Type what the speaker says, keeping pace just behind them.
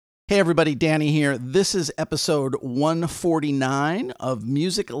Hey everybody, Danny here. This is episode 149 of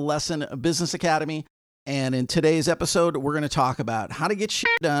Music Lesson Business Academy. And in today's episode, we're going to talk about how to get shit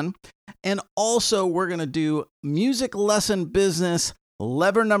done. And also we're going to do music lesson business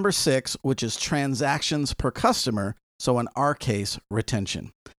lever number 6, which is transactions per customer. So in our case,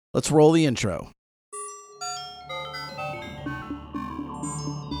 retention. Let's roll the intro.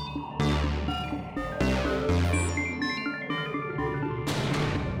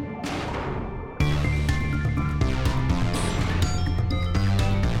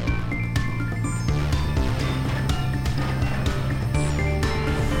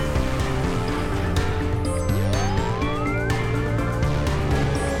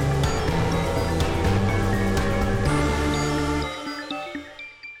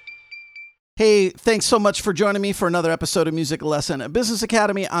 Hey, thanks so much for joining me for another episode of Music Lesson Business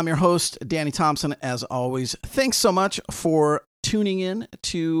Academy. I'm your host, Danny Thompson, as always. Thanks so much for tuning in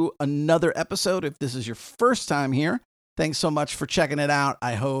to another episode. If this is your first time here, thanks so much for checking it out.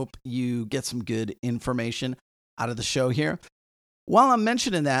 I hope you get some good information out of the show here. While I'm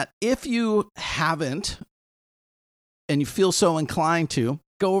mentioning that, if you haven't and you feel so inclined to,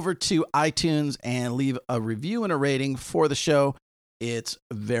 go over to iTunes and leave a review and a rating for the show. It's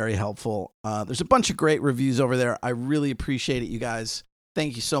very helpful. There's a bunch of great reviews over there. I really appreciate it, you guys.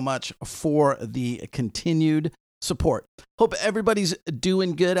 Thank you so much for the continued support. Hope everybody's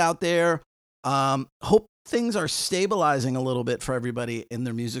doing good out there. Hope things are stabilizing a little bit for everybody in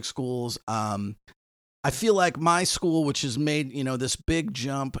their music schools. I feel like my school, which has made, this big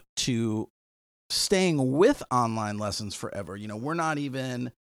jump to staying with online lessons forever, we're not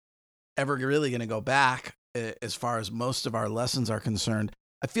even ever really going to go back. As far as most of our lessons are concerned,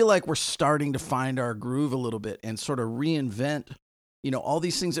 I feel like we're starting to find our groove a little bit and sort of reinvent, all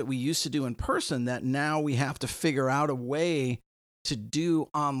these things that we used to do in person that now we have to figure out a way to do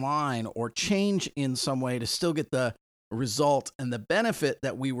online or change in some way to still get the result and the benefit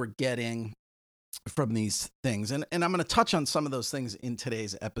that we were getting from these things. And I'm going to touch on some of those things in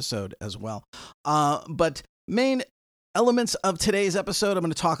today's episode as well. But main elements of today's episode, I'm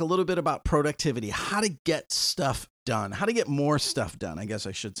going to talk a little bit about productivity, how to get stuff done, how to get more stuff done, I guess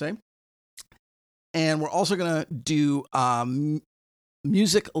I should say. And we're also going to do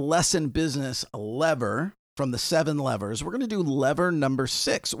music lesson business lever from the 7 levers. We're going to do lever number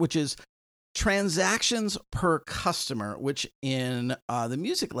 6, which is transactions per customer, which in the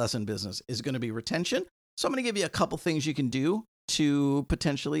music lesson business is going to be retention. So I'm going to give you a couple things you can do to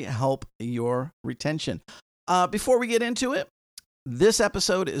potentially help your retention. Before we get into it, this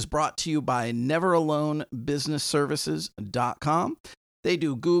episode is brought to you by NeverAloneBusinessServices.com. They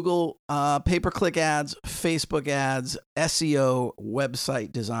do Google, pay-per-click ads, Facebook ads, SEO,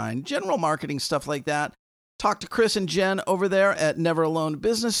 website design, general marketing, stuff like that. Talk to Chris and Jen over there at Never Alone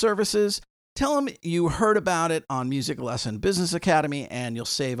Business Services. Tell them you heard about it on Music Lesson Business Academy, and you'll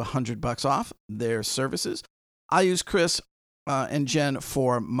save $100 off their services. I use Chris and Jen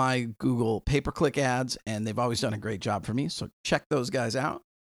for my Google pay-per-click ads, and they've always done a great job for me, so check those guys out.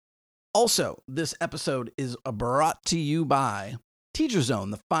 Also, this episode is brought to you by Teacher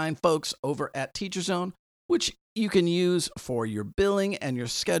Zone, the fine folks over at Teacher Zone, which you can use for your billing and your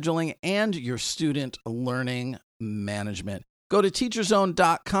scheduling and your student learning management. Go to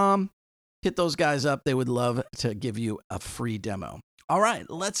teacherzone.com, hit those guys up. They would love to give you a free demo. All right,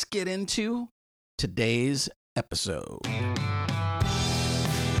 let's get into today's episode.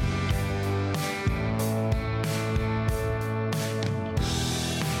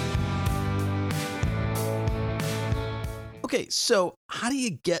 Okay, so how do you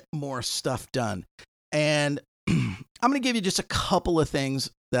get more stuff done? And I'm going to give you just a couple of things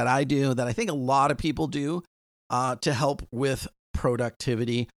that I do that I think a lot of people do to help with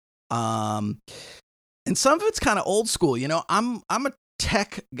productivity. And some of it's kind of old school. I'm a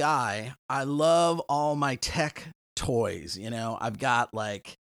tech guy. I love all my tech toys. I've got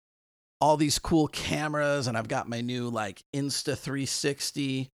like all these cool cameras, and I've got my new like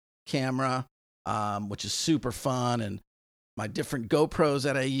Insta360 camera, which is super fun, and my different GoPros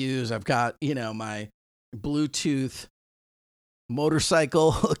that I use. I've got, my Bluetooth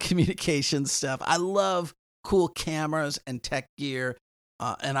motorcycle communication stuff. I love cool cameras and tech gear.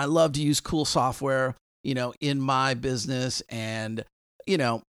 And I love to use cool software, in my business, and,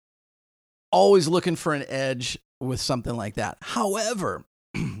 always looking for an edge with something like that. However,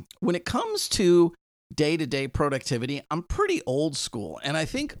 when it comes to day-to-day productivity, I'm pretty old school. And I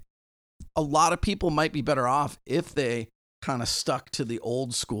think a lot of people might be better off if they kind of stuck to the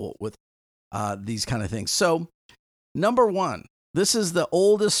old school with these kind of things. So number 1, this is the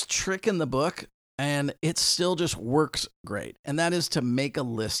oldest trick in the book, and it still just works great. And that is to make a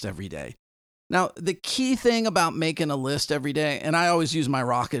list every day. Now, the key thing about making a list every day, and I always use my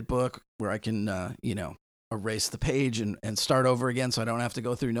Rocket book where I can, erase the page and start over again so I don't have to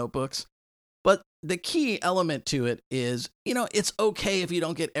go through notebooks. But the key element to it is, it's okay if you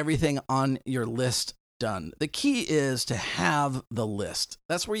don't get everything on your list done. The key is to have the list.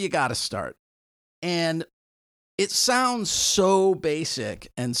 That's where you got to start. And it sounds so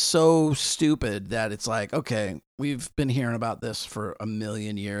basic and so stupid that it's like, okay, we've been hearing about this for a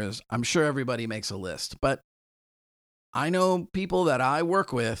million years. I'm sure everybody makes a list, but I know people that I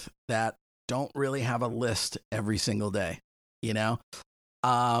work with that don't really have a list every single day,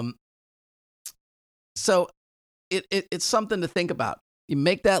 So it's something to think about. You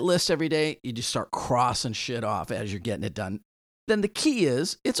make that list every day. You just start crossing shit off as you're getting it done. Then the key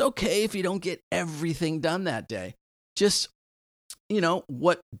is it's okay if you don't get everything done that day. Just,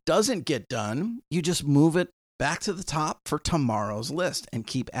 what doesn't get done, you just move it back to the top for tomorrow's list and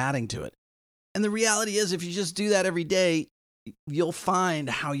keep adding to it. And the reality is if you just do that every day, you'll find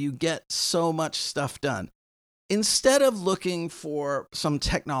how you get so much stuff done. Instead of looking for some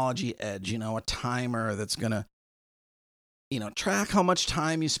technology edge, a timer that's going to, track how much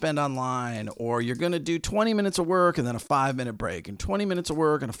time you spend online, or you're going to do 20 minutes of work and then a 5-minute break and 20 minutes of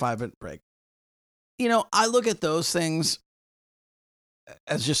work and a 5-minute break. I look at those things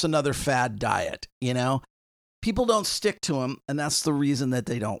as just another fad diet, People don't stick to them, and that's the reason that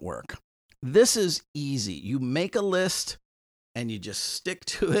they don't work. This is easy. You make a list and you just stick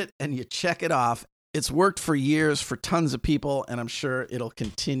to it and you check it off. It's worked for years for tons of people, and I'm sure it'll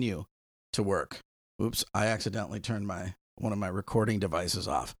continue to work. Oops, I accidentally turned one of my recording devices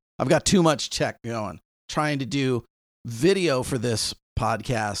off. I've got too much tech going, trying to do video for this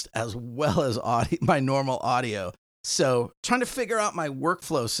podcast as well as my normal audio. So trying to figure out my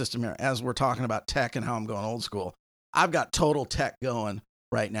workflow system here as we're talking about tech and how I'm going old school. I've got total tech going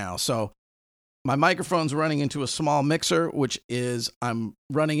right now. So my microphone's running into a small mixer, which is I'm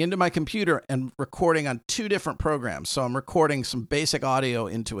running into my computer and recording on 2 different programs. So I'm recording some basic audio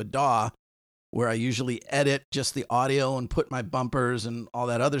into a DAW where I usually edit just the audio and put my bumpers and all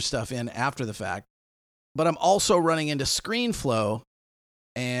that other stuff in after the fact. But I'm also running into ScreenFlow,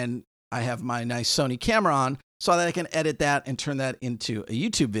 and I have my nice Sony camera on so that I can edit that and turn that into a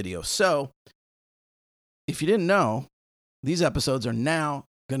YouTube video. So if you didn't know, these episodes are now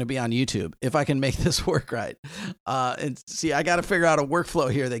going to be on YouTube if I can make this work right. And see, I got to figure out a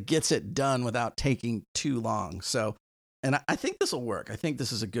workflow here that gets it done without taking too long. So, and I think this will work. I think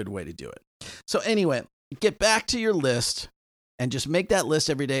this is a good way to do it. So anyway, get back to your list and just make that list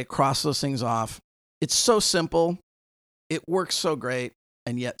every day. Cross those things off. It's so simple. It works so great.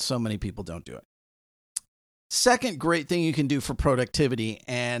 And yet so many people don't do it. Second great thing you can do for productivity,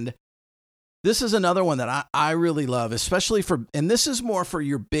 and this is another one that I really love, especially and this is more for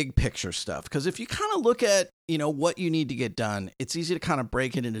your big picture stuff. Because if you kind of look at, what you need to get done, it's easy to kind of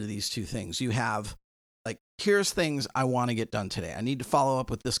break it into these 2 things. You have here's things I want to get done today. I need to follow up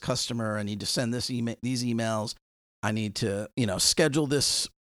with this customer. I need to send these emails. I need to, schedule this.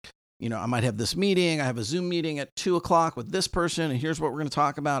 I might have this meeting. I have a Zoom meeting at 2:00 with this person. And here's what we're going to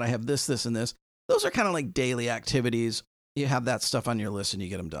talk about. I have this, and this. Those are kind of like daily activities. You have that stuff on your list and you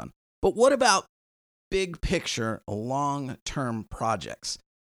get them done. But what about big picture, long-term projects?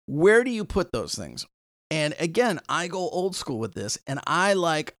 Where do you put those things? And again, I go old school with this, and I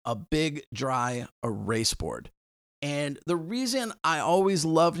like a big, dry erase board. And the reason I always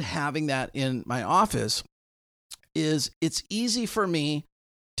loved having that in my office is it's easy for me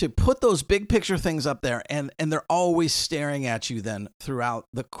to put those big picture things up there, and they're always staring at you then throughout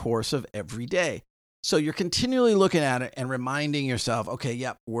the course of every day. So you're continually looking at it and reminding yourself, okay,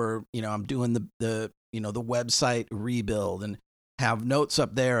 yep, I'm doing the website rebuild, and have notes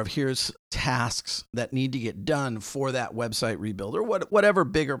up there of here's tasks that need to get done for that website rebuild, or whatever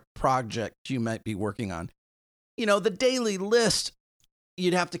bigger project you might be working on. The daily list,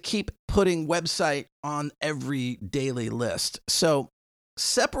 you'd have to keep putting website on every daily list. So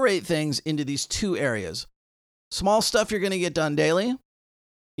separate things into these 2 areas. Small stuff you're going to get done daily,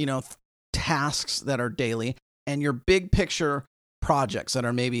 tasks that are daily, and your big picture projects that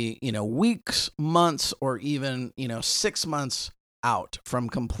are maybe, weeks, months, or even, 6 months out from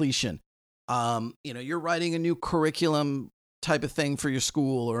completion. You're writing a new curriculum type of thing for your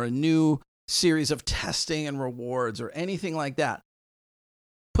school, or a new series of testing and rewards, or anything like that.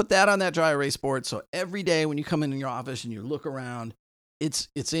 Put that on that dry erase board. So every day when you come in your office and you look around,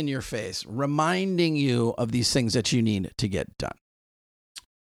 it's in your face, reminding you of these things that you need to get done.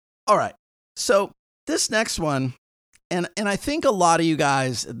 All right. So this next one, And I think a lot of you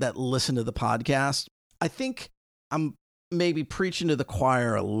guys that listen to the podcast, I think I'm maybe preaching to the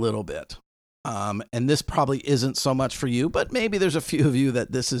choir a little bit. And this probably isn't so much for you, but maybe there's a few of you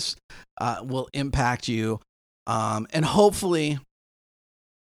that this is will impact you. And hopefully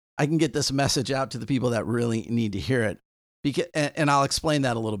I can get this message out to the people that really need to hear it. And I'll explain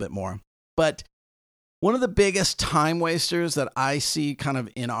that a little bit more. But one of the biggest time wasters that I see kind of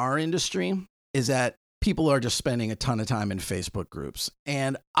in our industry is that people are just spending a ton of time in Facebook groups.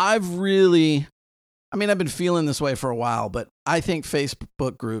 And I've been feeling this way for a while, but I think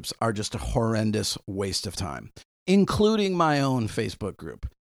Facebook groups are just a horrendous waste of time, including my own Facebook group.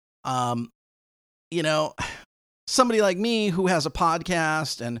 Somebody like me who has a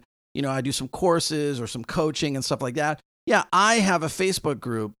podcast and, I do some courses or some coaching and stuff like that. Yeah, I have a Facebook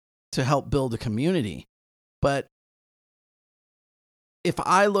group to help build a community. But if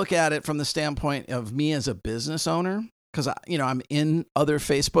I look at it from the standpoint of me as a business owner, because I'm in other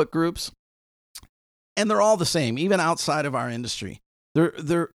Facebook groups, and they're all the same, even outside of our industry.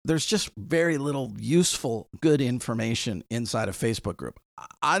 There's just very little useful, good information inside a Facebook group.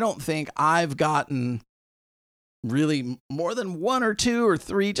 I don't think I've gotten really more than one or two or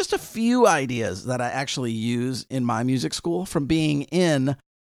three, just a few ideas that I actually use in my music school from being in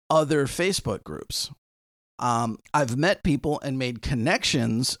other Facebook groups. I've met people and made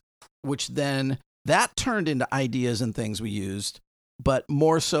connections, which then that turned into ideas and things we used, but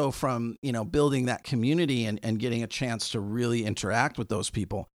more so from, building that community and getting a chance to really interact with those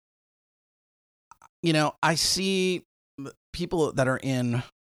people. I see people that are in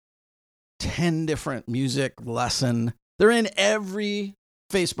 10 different music lesson. They're in every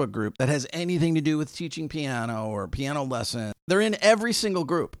Facebook group that has anything to do with teaching piano or piano lesson. They're in every single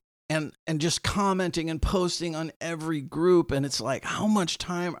group and just commenting and posting on every group. And it's like, how much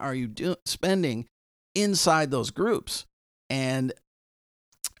time are you spending inside those groups? And,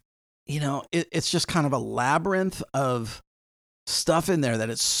 it's just kind of a labyrinth of stuff in there that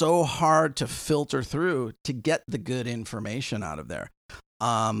it's so hard to filter through to get the good information out of there.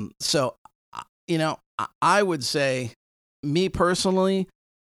 So, I would say, me personally,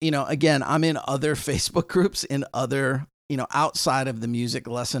 again, I'm in other Facebook groups in other, outside of the music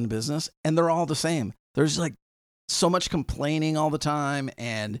lesson business, and they're all the same. There's like so much complaining all the time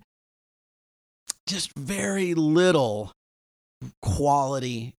and just very little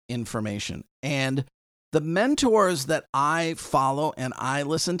quality information. And the mentors that I follow and I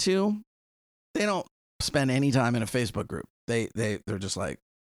listen to, they don't spend any time in a Facebook group. They're just like,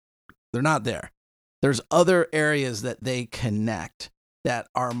 they're not there. There's other areas that they connect that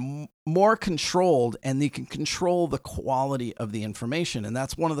are more controlled, and they can control the quality of the information. And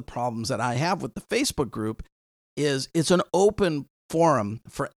that's one of the problems that I have with the Facebook group is it's an open forum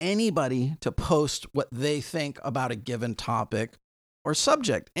for anybody to post what they think about a given topic or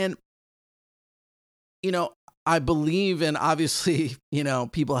subject. And, I believe in obviously,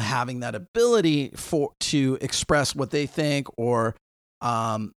 people having that ability to express what they think or,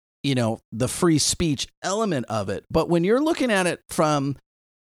 the free speech element of it. But when you're looking at it from,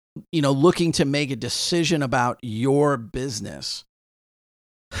 looking to make a decision about your business,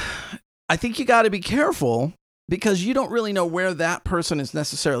 I think you got to be careful because you don't really know where that person is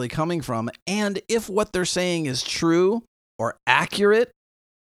necessarily coming from. And if what they're saying is true or accurate,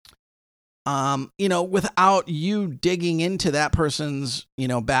 without you digging into that person's,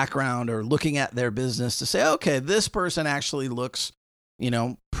 background or looking at their business to say, okay, this person actually looks,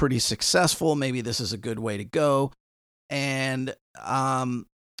 pretty successful. Maybe this is a good way to go. And, I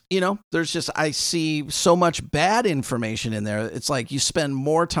see so much bad information in there. It's like you spend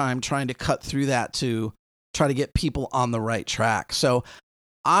more time trying to cut through that to try to get people on the right track. So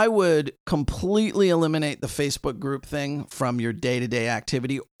I would completely eliminate the Facebook group thing from your day-to-day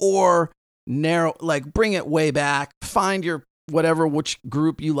activity or bring it way back, find which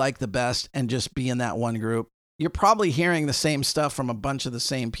group you like the best and just be in that one group. You're probably hearing the same stuff from a bunch of the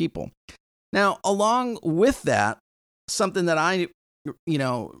same people. Now, along with that, something that I,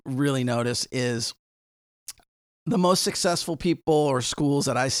 really notice is the most successful people or schools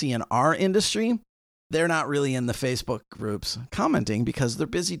that I see in our industry, they're not really in the Facebook groups commenting because they're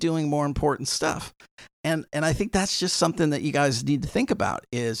busy doing more important stuff. And I think that's just something that you guys need to think about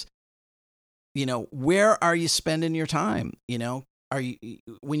is, where are you spending your time? Are you,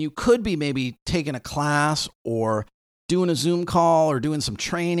 when you could be maybe taking a class or doing a Zoom call or doing some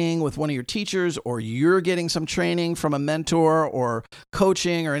training with one of your teachers, or you're getting some training from a mentor or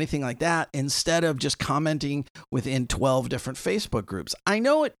coaching or anything like that, instead of just commenting within 12 different Facebook groups. I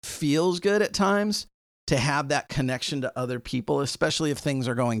know it feels good at times to have that connection to other people, especially if things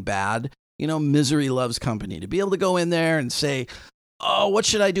are going bad, misery loves company. To be able to go in there and say, oh, what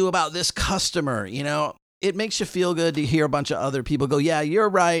should I do about this customer? It makes you feel good to hear a bunch of other people go, yeah, you're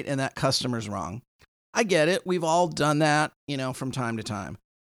right, and that customer's wrong. I get it. We've all done that, from time to time.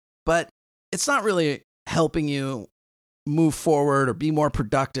 But it's not really helping you move forward or be more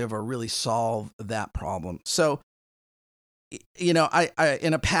productive or really solve that problem. So, I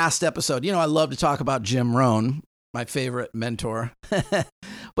in a past episode, I love to talk about Jim Rohn, my favorite mentor.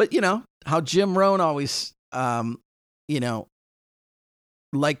 But, how Jim Rohn always,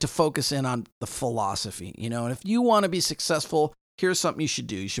 like to focus in on the philosophy, and if you want to be successful, here's something you should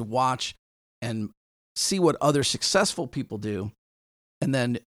do. You should watch and see what other successful people do and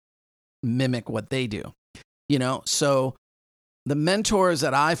then mimic what they do. So the mentors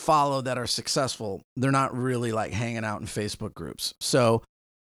that I follow that are successful, they're not really like hanging out in Facebook groups. So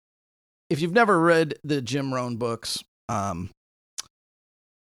if you've never read the Jim Rohn books,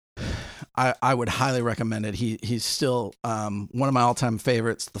 I would highly recommend it. He's still one of my all-time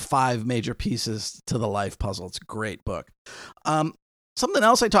favorites, The 5 Major Pieces to the Life Puzzle. It's a great book. Something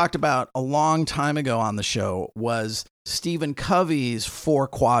else I talked about a long time ago on the show was Stephen Covey's 4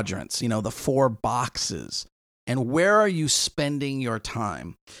 quadrants, the 4 boxes. And where are you spending your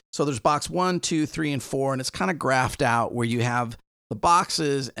time? So there's box 1, 2, 3, and 4, and it's kind of graphed out where you have the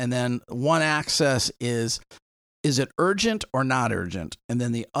boxes, and then one axis is it urgent or not urgent? And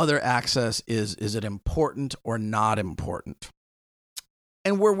then the other axis is it important or not important?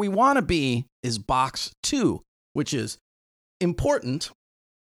 And where we want to be is box 2, which is important,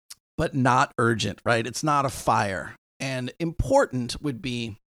 but not urgent, right? It's not a fire. And important would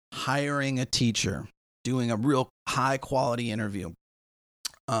be hiring a teacher, doing a real high quality interview,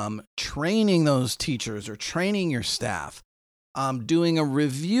 training those teachers or training your staff, doing a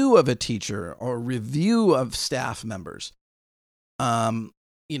review of a teacher or review of staff members,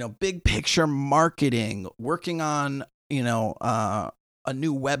 big picture marketing, working on, a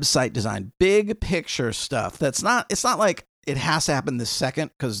new website design, big picture stuff. It's not like it has to happen this second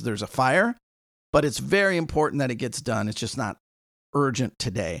because there's a fire, but it's very important that it gets done. It's just not urgent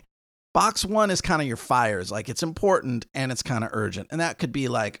today. Box 1 is kind of your fires. Like, it's important and it's kind of urgent. And that could be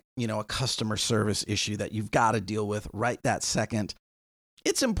like, a customer service issue that you've got to deal with right that second.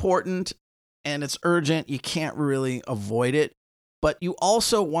 It's important and it's urgent. You can't really avoid it, but you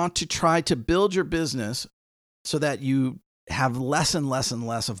also want to try to build your business so that you have less and less and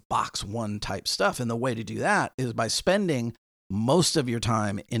less of box 1 type stuff. And the way to do that is by spending most of your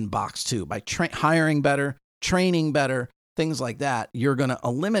time in box 2, by hiring better, training better, things like that. You're going to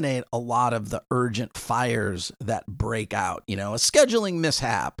eliminate a lot of the urgent fires that break out, a scheduling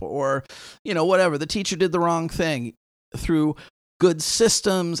mishap or, whatever. The teacher did the wrong thing. Through good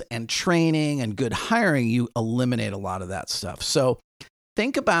systems and training and good hiring, you eliminate a lot of that stuff. So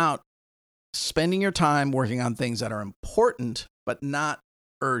think about spending your time working on things that are important, but not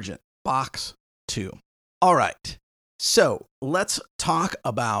urgent. Box 2. All right. So let's talk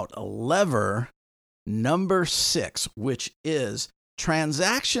about lever number 6, which is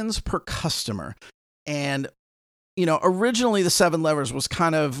transactions per customer. And, originally the 7 levers was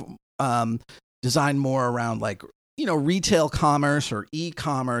kind of designed more around like, retail commerce or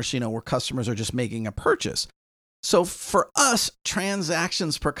e-commerce, where customers are just making a purchase. So for us,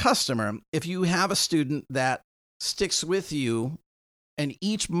 transactions per customer, if you have a student that sticks with you and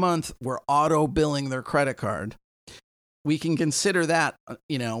each month we're auto billing their credit card, we can consider that,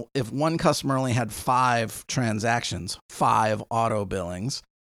 if one customer only had 5 transactions, 5 auto billings,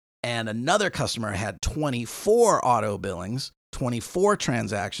 and another customer had 24 auto billings, 24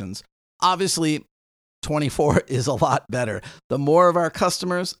 transactions, obviously 24 is a lot better. The more of our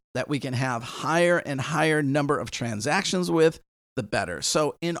customers that we can have higher and higher number of transactions with, the better.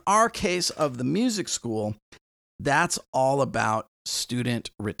 So in our case of the music school, that's all about student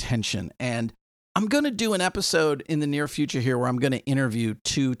retention. And I'm going to do an episode in the near future here where I'm going to interview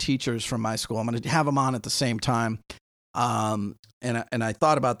 2 teachers from my school. I'm going to have them on at the same time. And I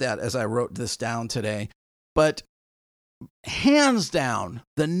thought about that as I wrote this down today. But hands down,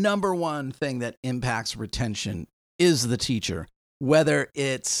 the number one thing that impacts retention is the teacher, whether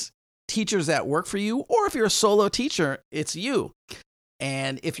it's teachers that work for you or if you're a solo teacher, it's you.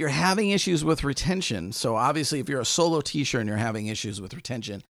 And if you're having issues with retention, so obviously if you're a solo teacher and you're having issues with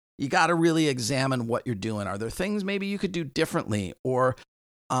retention, you got to really examine what you're doing. Are there things maybe you could do differently? Or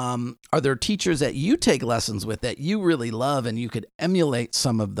are there teachers that you take lessons with that you really love and you could emulate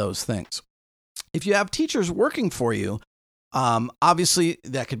some of those things? If you have teachers working for you, obviously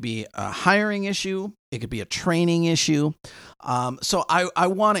that could be a hiring issue. It could be a training issue. So I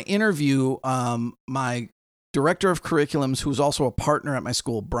want to interview my director of curriculums, who's also a partner at my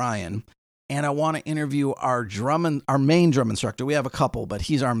school, Brian. and I want to interview our main drum instructor. We have a couple, but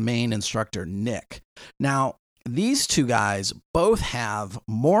he's our main instructor, Nick. Now, these two guys both have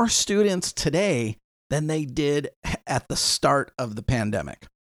more students today than they did at the start of the pandemic.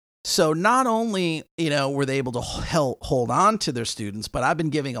 So not only, were they able to hold on to their students, but I've been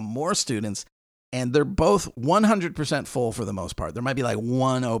giving them more students, and they're both 100% full for the most part. There might be like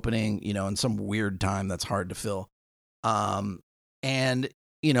one opening, in some weird time that's hard to fill. And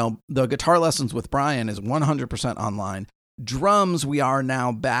the guitar lessons with Brian is 100% online. Drums, we are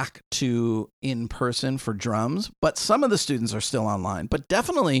now back to in person for drums, but some of the students are still online. But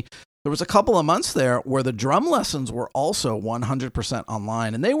definitely, there was a couple of months there where the drum lessons were also 100%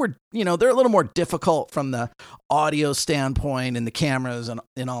 online. And they were, they're a little more difficult from the audio standpoint and the cameras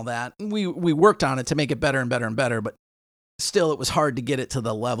and all that. And we worked on it to make it better and better and better, but still it was hard to get it to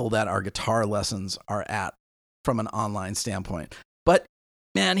the level that our guitar lessons are at from an online standpoint. But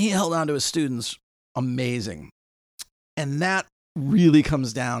man, he held on to his students amazing. And that really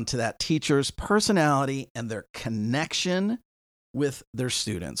comes down to that teacher's personality and their connection with their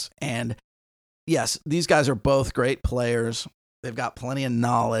students. And yes, these guys are both great players. They've got plenty of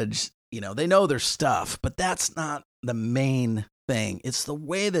knowledge. They know their stuff, but that's not the main thing. It's the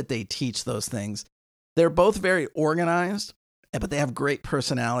way that they teach those things. They're both very organized, but they have great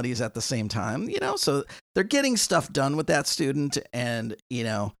personalities at the same time, so they're getting stuff done with that student, and,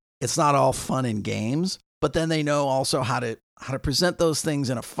 it's not all fun and games, but then they know also how to present those things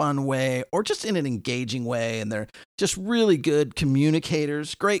in a fun way or just in an engaging way. And they're just really good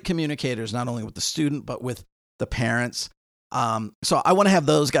communicators, great communicators, not only with the student, but with the parents. So I want to have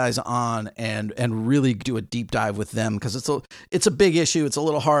those guys on and really do a deep dive with them, because it's a big issue. It's a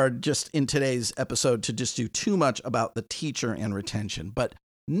little hard just in today's episode to just do too much about the teacher and retention. But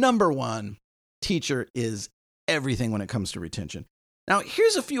number one, teacher is everything when it comes to retention. Now,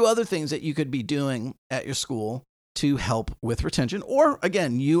 here's a few other things that you could be doing at your school to help with retention, or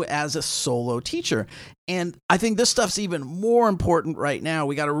again, you as a solo teacher. And I think this stuff's even more important right now.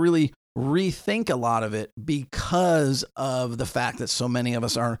 We got to really rethink a lot of it because of the fact that so many of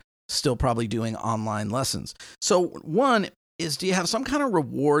us are still probably doing online lessons. So one is, do you have some kind of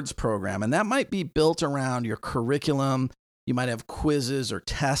rewards program? And that might be built around your curriculum. You might have quizzes or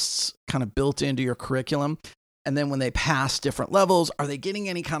tests kind of built into your curriculum. And then when they pass different levels, are they getting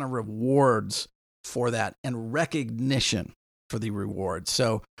any kind of rewards for that and recognition for the rewards?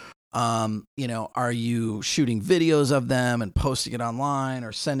 So, are you shooting videos of them and posting it online,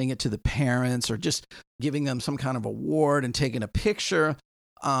 or sending it to the parents, or just giving them some kind of award and taking a picture?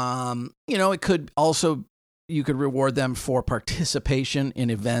 It could also, you could reward them for participation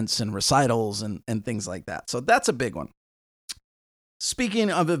in events and recitals and things like that. So that's a big one. Speaking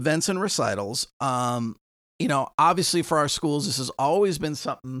of events and recitals, obviously for our schools, this has always been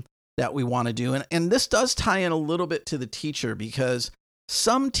something that we want to do. And this does tie in a little bit to the teacher, because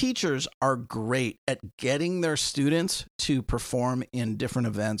some teachers are great at getting their students to perform in different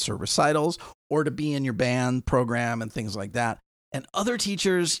events or recitals, or to be in your band program and things like that. And other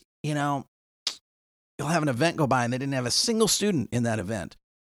teachers, you'll have an event go by and they didn't have a single student in that event.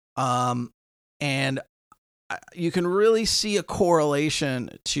 And you can really see a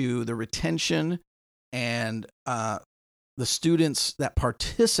correlation to the retention and the students that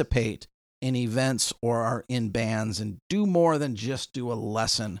participate in events or are in bands and do more than just do a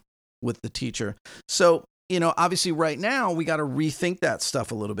lesson with the teacher. So, obviously right now we got to rethink that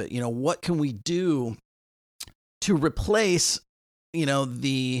stuff a little bit. What can we do to replace,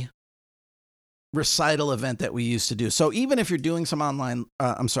 the recital event that we used to do? So even if you're doing some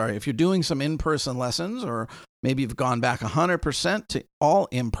if you're doing some in-person lessons, or maybe you've gone back 100% to all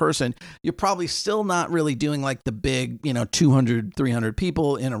in person, you're probably still not really doing like the big, 200, 300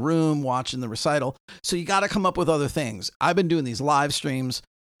 people in a room watching the recital. So you got to come up with other things. I've been doing these live streams.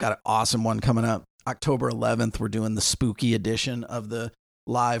 Got an awesome one coming up. October 11th, we're doing the spooky edition of the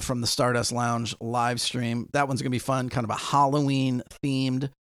Live from the Stardust Lounge live stream. That one's going to be fun, kind of a Halloween themed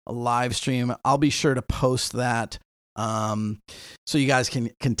live stream. I'll be sure to post that so you guys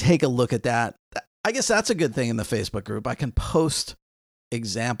can take a look at that. I guess that's a good thing in the Facebook group. I can post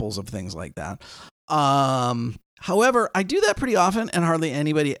examples of things like that. However, I do that pretty often and hardly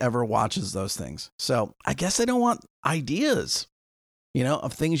anybody ever watches those things. So I guess I don't want ideas,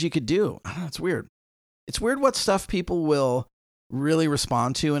 of things you could do. I don't know, it's weird. It's weird what stuff people will really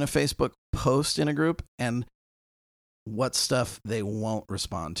respond to in a Facebook post in a group, and what stuff they won't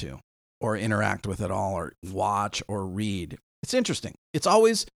respond to or interact with at all, or watch or read. It's interesting. It's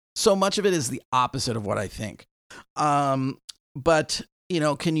always, so much of it is the opposite of what I think. But,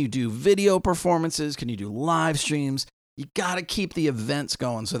 can you do video performances? Can you do live streams? You got to keep the events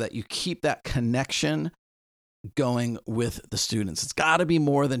going so that you keep that connection going with the students. It's got to be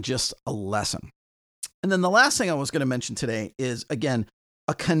more than just a lesson. And then the last thing I was going to mention today is, again,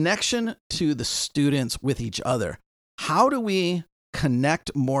 a connection to the students with each other. How do we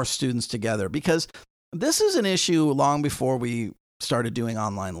connect more students together? Because this is an issue long before we started doing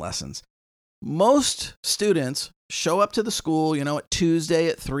online lessons. Most students show up to the school, at Tuesday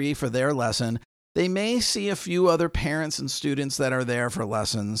at 3 for their lesson. They may see a few other parents and students that are there for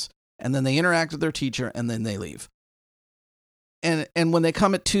lessons, and then they interact with their teacher, and then they leave. And when they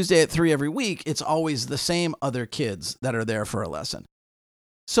come at Tuesday at 3 every week, it's always the same other kids that are there for a lesson.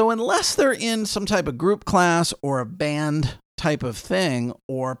 So unless they're in some type of group class or a band type of thing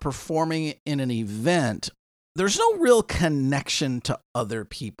or performing in an event, there's no real connection to other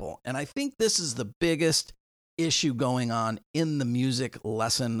people. And I think this is the biggest issue going on in the music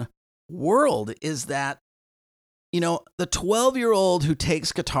lesson world is that, the 12-year-old who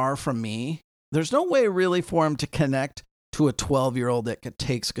takes guitar from me, there's no way really for him to connect to a 12-year-old that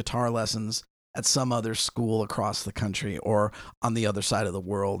takes guitar lessons at some other school across the country or on the other side of the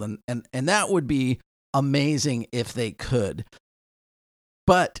world. And that would be amazing if they could.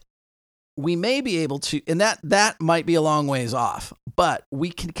 But we may be able to, and that might be a long ways off, but we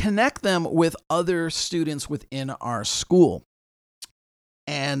can connect them with other students within our school.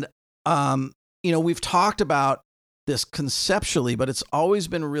 And, we've talked about this conceptually, but it's always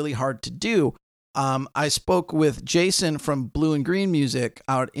been really hard to do. I spoke with Jason from Blue and Green Music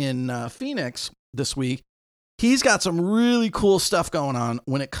out in Phoenix this week. He's got some really cool stuff going on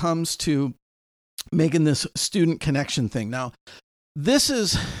when it comes to making this student connection thing. Now, this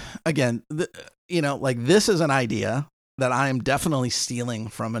is, again, this is an idea that I am definitely stealing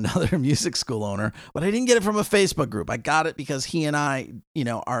from another music school owner, but I didn't get it from a Facebook group. I got it because he and I,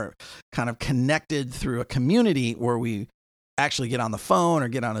 are kind of connected through a community where we actually get on the phone or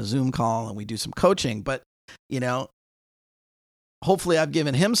get on a Zoom call and we do some coaching. But, hopefully I've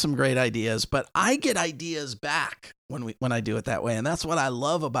given him some great ideas, but I get ideas back when I do it that way. And that's what I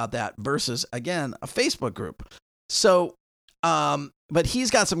love about that versus, again, a Facebook group. So, but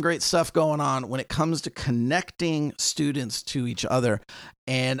he's got some great stuff going on when it comes to connecting students to each other.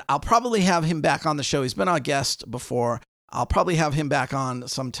 And I'll probably have him back on the show. He's been a guest before. I'll probably have him back on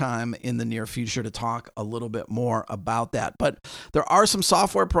sometime in the near future to talk a little bit more about that. But there are some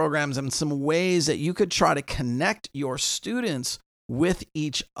software programs and some ways that you could try to connect your students with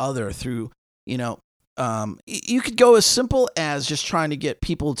each other through, you could go as simple as just trying to get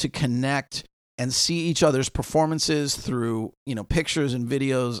people to connect and see each other's performances through, pictures and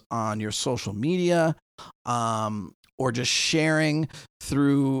videos on your social media, or just sharing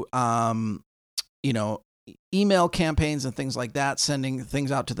through, email campaigns and things like that, sending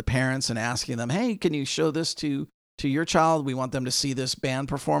things out to the parents and asking them, hey, can you show this to your child? We want them to see this band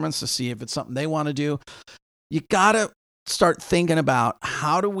performance to see if it's something they want to do. You got to start thinking about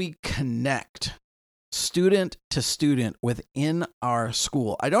how do we connect student to student within our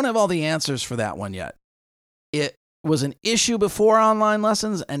school. I don't have all the answers for that one yet. It was an issue before online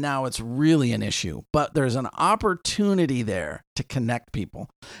lessons, and now it's really an issue. But there's an opportunity there to connect people.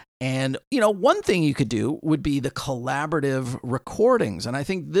 And, one thing you could do would be the collaborative recordings. And I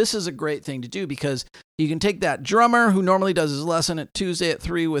think this is a great thing to do because you can take that drummer who normally does his lesson at Tuesday at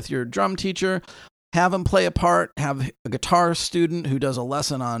 3 with your drum teacher, have him play a part, have a guitar student who does a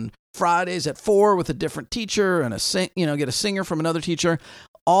lesson on Fridays at 4 with a different teacher and get a singer from another teacher,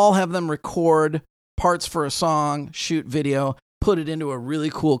 all have them record parts for a song, shoot video, put it into a really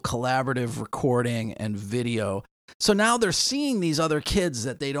cool collaborative recording and video. So now they're seeing these other kids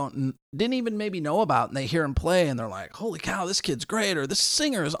that they didn't even maybe know about, and they hear them play and they're like, holy cow, this kid's great, or this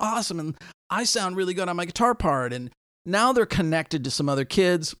singer is awesome, and I sound really good on my guitar part. And now they're connected to some other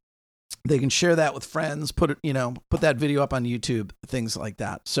kids. They can share that with friends, put that video up on YouTube, things like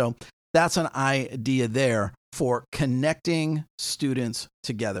that. So that's an idea there for connecting students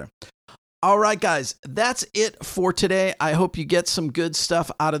together. All right, guys, that's it for today. I hope you get some good stuff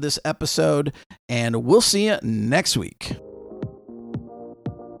out of this episode, and we'll see you next week.